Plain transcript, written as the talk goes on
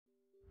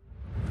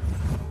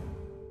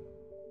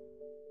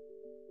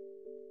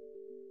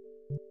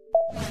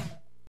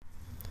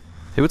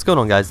Hey, what's going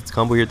on, guys? It's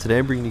Combo here. Today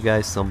I'm bringing you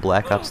guys some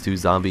Black Ops 2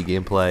 zombie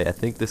gameplay. I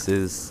think this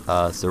is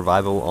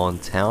Survival on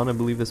Town, I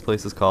believe this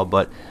place is called,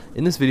 but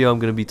in this video I'm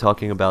going to be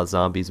talking about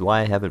zombies,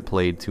 why I haven't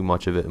played too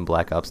much of it in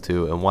Black Ops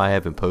 2, and why I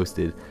haven't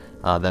posted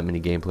that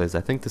many gameplays.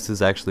 I think this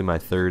is actually my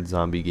third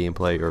zombie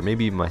gameplay, or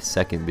maybe my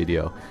second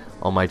video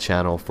on my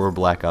channel for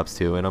Black Ops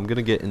 2, and I'm going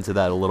to get into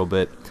that a little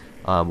bit,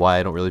 why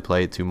I don't really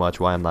play it too much,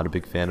 why I'm not a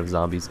big fan of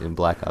zombies in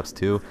Black Ops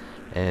 2,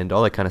 and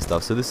all that kind of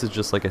stuff. So this is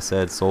just, like I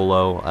said,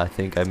 solo. I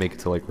think I make it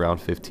to like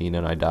round 15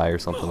 and I die or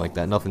something like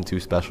that. Nothing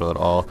too special at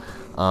all.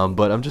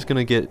 But I'm just going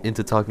to get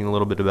into talking a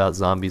little bit about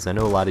zombies. I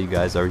know a lot of you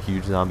guys are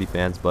huge zombie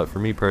fans, but for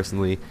me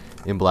personally,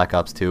 in Black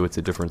Ops 2, it's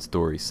a different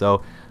story.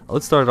 So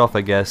let's start it off,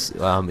 I guess.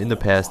 In the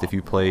past, if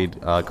you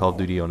played Call of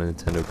Duty on a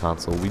Nintendo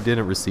console, we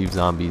didn't receive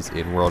zombies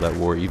in World at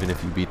War, even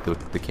if you beat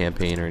the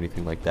campaign or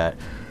anything like that.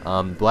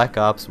 Black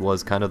Ops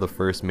was kind of the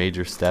first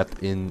major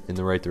step in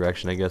the right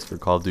direction, I guess, for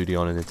Call of Duty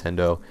on a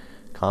Nintendo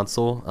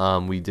console.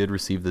 We did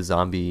receive the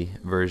zombie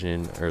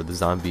version, or the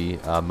zombie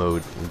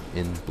mode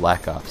in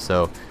Black Ops,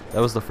 so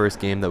that was the first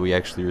game that we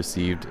actually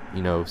received,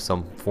 you know,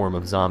 some form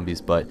of zombies.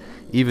 But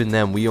even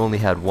then, we only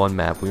had one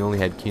map. We only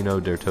had Kino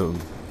der Toten.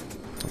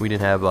 We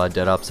didn't have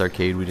Dead Ops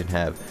Arcade. We didn't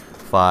have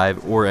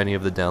 5 or any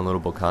of the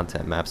downloadable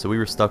content maps, so we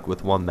were stuck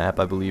with one map,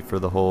 I believe, for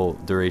the whole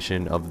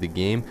duration of the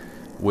game,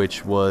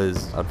 which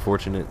was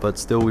unfortunate, but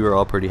still we were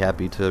all pretty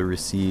happy to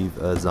receive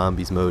a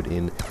zombies mode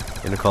in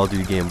a Call of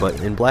Duty game. But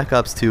in Black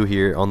Ops 2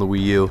 here on the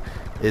Wii U,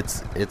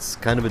 it's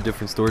kind of a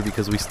different story,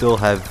 because we still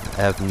have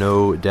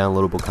no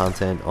downloadable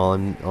content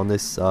on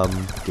this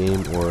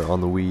game or on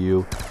the Wii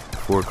U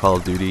for Call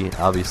of Duty.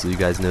 Obviously you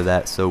guys know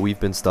that, so we've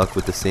been stuck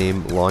with the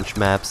same launch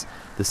maps,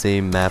 the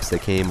same maps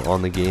that came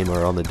on the game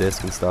or on the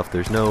disc and stuff.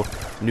 There's no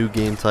new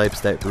game types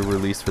that were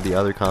released for the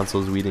other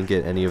consoles. We didn't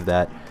get any of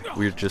that.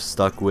 We're just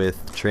stuck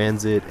with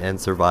transit and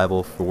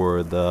survival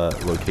for the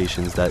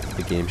locations that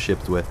the game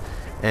shipped with.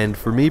 And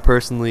for me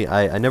personally,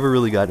 I never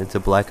really got into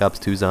Black Ops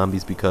 2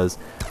 zombies, because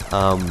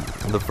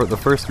the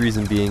first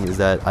reason being is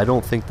that I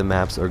don't think the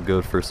maps are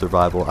good for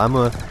survival. I'm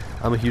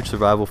a huge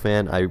survival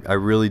fan. I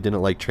really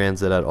didn't like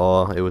transit at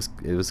all. It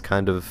was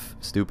kind of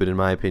stupid in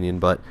my opinion,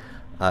 but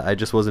I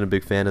just wasn't a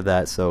big fan of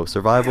that. So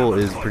survival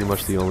is pretty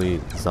much the only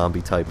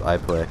zombie type I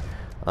play.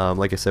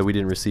 Like I said, we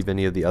didn't receive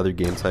any of the other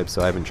game types,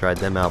 so I haven't tried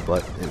them out,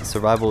 but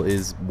survival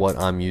is what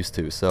I'm used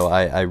to, so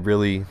I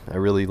really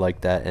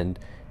like that. And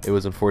it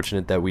was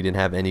unfortunate that we didn't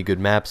have any good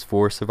maps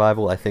for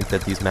survival. I think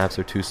that these maps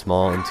are too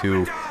small and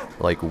too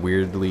like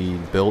weirdly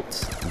built,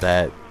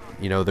 that,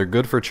 you know, they're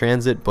good for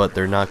transit but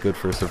they're not good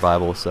for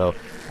survival, so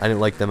I didn't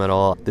like them at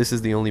all. This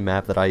is the only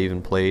map that I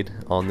even played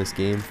on this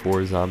game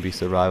for zombie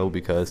survival,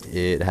 because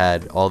it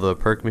had all the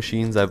perk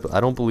machines. I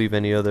don't believe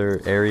any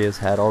other areas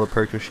had all the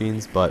perk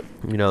machines, but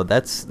you know,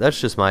 that's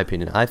just my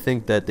opinion. I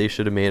think that they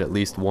should have made at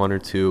least one or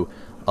two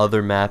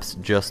other maps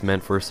just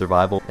meant for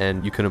survival,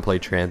 and you couldn't play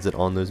transit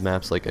on those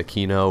maps, like a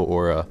Kino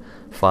or a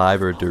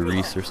 5 or Der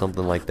Riese or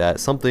something like that.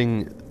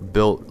 Something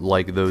built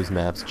like those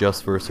maps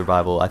just for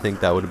survival. I think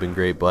that would have been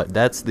great, but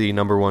that's the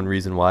 #1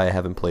 reason why I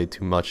haven't played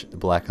too much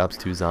Black Ops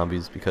 2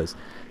 Zombies, because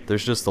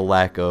there's just a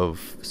lack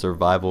of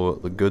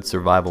good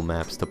survival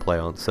maps to play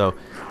on. So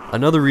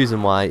another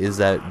reason why is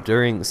that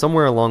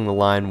somewhere along the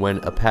line, when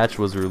a patch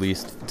was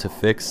released to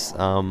fix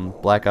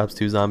Black Ops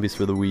 2 Zombies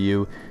for the Wii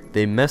U,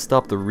 they messed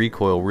up the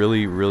recoil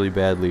really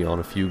badly on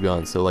a few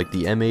guns. So like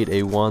the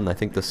M8A1, I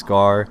think the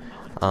Scar,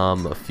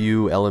 a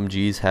few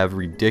LMGs have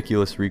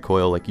ridiculous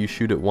recoil. Like you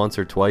shoot it once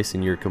or twice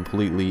and you're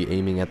completely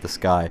aiming at the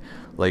sky,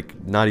 like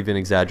not even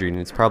exaggerating.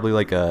 It's probably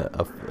like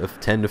a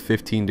 10 to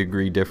 15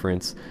 degree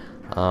difference.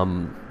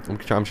 I'm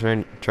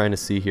trying to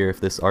see here if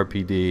this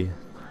RPD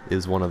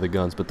is one of the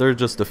guns, but there are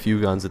just a few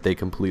guns that they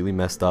completely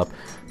messed up.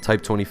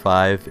 Type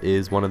 25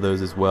 is one of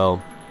those as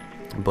well,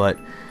 but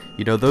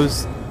you know,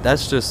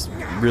 that's just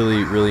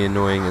really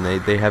annoying, and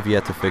they have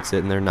yet to fix it,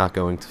 and they're not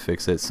going to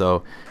fix it.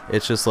 So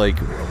it's just like,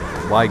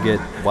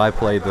 why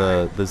play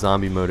the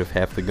zombie mode if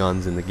half the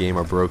guns in the game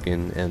are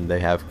broken and they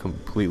have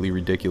completely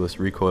ridiculous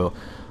recoil?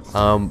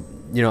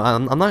 You know,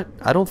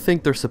 I don't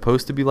think they're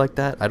supposed to be like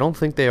that. I don't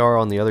think they are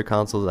on the other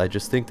consoles. I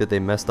just think that they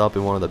messed up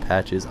in one of the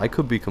patches. I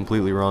could be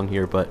completely wrong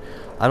here, but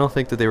I don't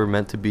think that they were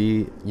meant to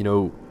be, you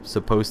know,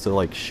 supposed to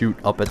like shoot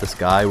up at the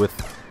sky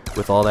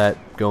with all that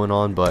going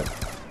on. But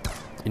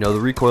you know,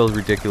 the recoil is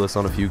ridiculous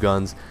on a few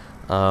guns.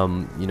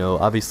 You know,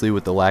 obviously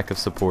with the lack of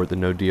support, the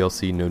no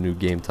DLC, no new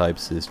game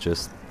types is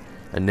just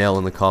a nail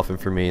in the coffin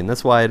for me, and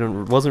that's why I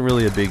wasn't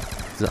really a big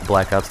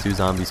Black Ops 2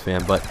 Zombies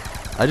fan. But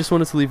I just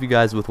wanted to leave you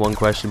guys with one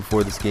question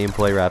before this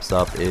gameplay wraps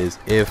up, is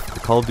if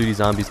Call of Duty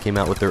Zombies came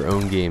out with their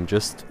own game,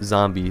 just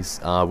zombies,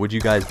 would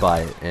you guys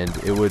buy it? And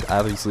it would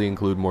obviously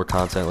include more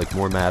content, like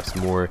more maps,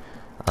 more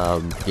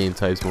game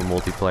types, more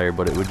multiplayer,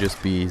 but it would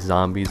just be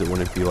zombies. It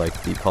wouldn't be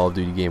like the Call of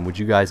Duty game. Would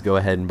you guys go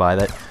ahead and buy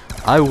that?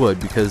 I would,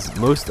 because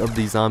most of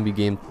the zombie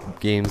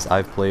games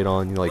I've played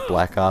on, you know, like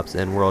Black Ops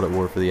and World at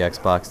War for the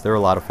Xbox, they're a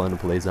lot of fun to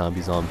play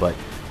zombies on, but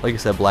like I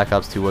said, Black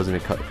Ops 2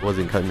 wasn't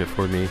cutting it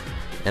for me.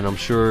 And I'm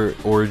sure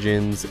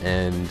Origins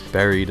and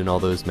Buried and all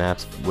those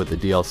maps with the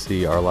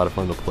DLC are a lot of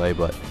fun to play,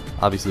 but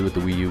Obviously with the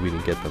Wii U we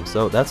didn't get them.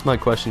 So that's my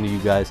question to you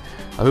guys.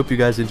 I hope you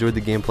guys enjoyed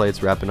the gameplay.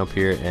 It's wrapping up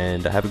here,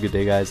 and have a good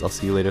day guys. I'll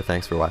see you later.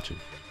 Thanks for watching.